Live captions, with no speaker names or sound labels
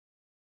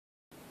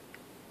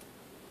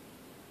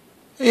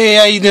Hey,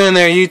 how you doing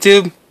there,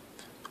 YouTube?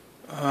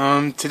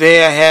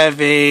 Today I have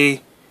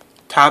a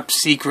top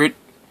secret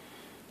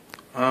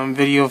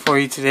video for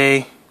you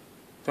today.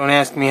 Don't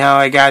ask me how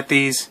I got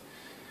these.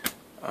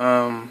 They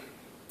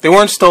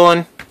weren't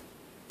stolen.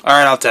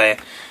 Alright, I'll tell you.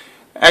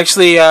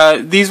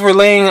 Actually, these were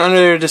laying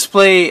under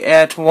display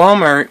at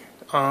Walmart.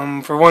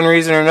 For one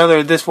reason or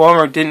another, this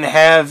Walmart didn't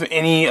have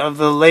any of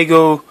the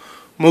Lego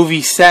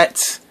movie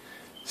sets.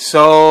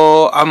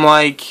 So I'm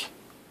like,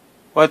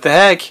 what the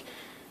heck?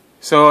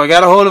 So I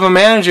got a hold of a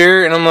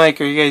manager, and I'm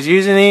like, are you guys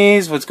using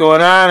these? What's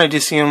going on? I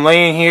just see them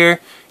laying here.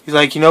 He's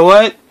like, you know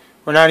what?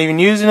 We're not even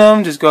using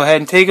them. Just go ahead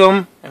and take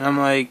them. And I'm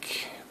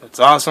like, that's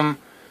awesome.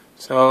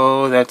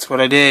 So that's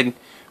what I did.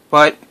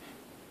 But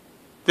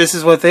this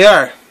is what they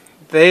are.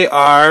 They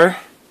are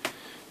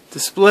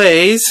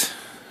displays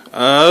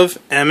of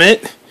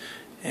Emmett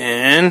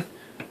and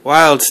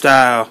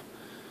Wyldstyle.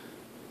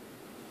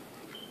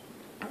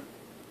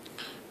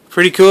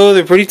 Pretty cool.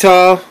 They're pretty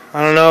tall.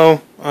 I don't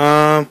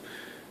know.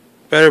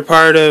 Better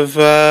part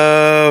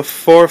of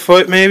 4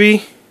 foot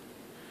maybe.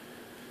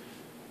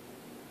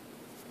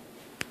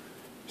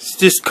 It's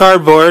just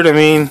cardboard. I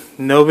mean,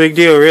 no big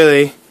deal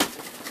really.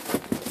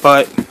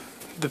 But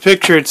the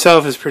picture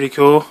itself is pretty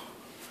cool.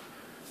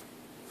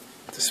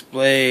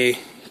 Display,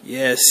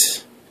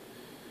 yes.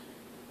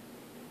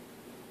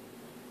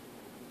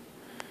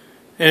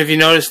 And if you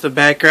notice the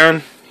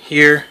background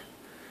here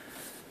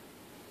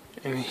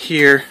and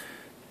here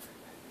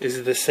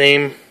is the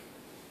same.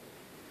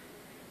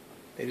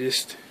 They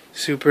just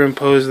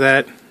superimpose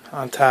that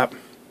on top.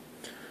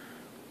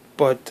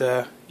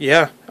 But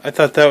yeah, I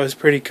thought that was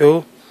pretty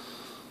cool.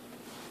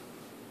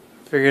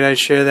 Figured I'd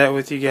share that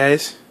with you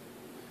guys.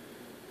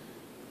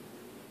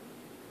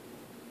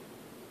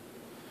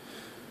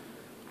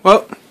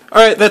 Well,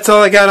 alright, that's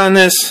all I got on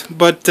this.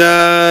 But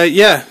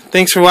yeah,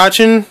 thanks for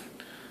watching.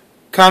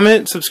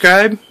 Comment,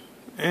 subscribe,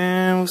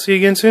 and we'll see you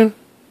again soon.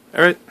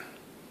 Alright.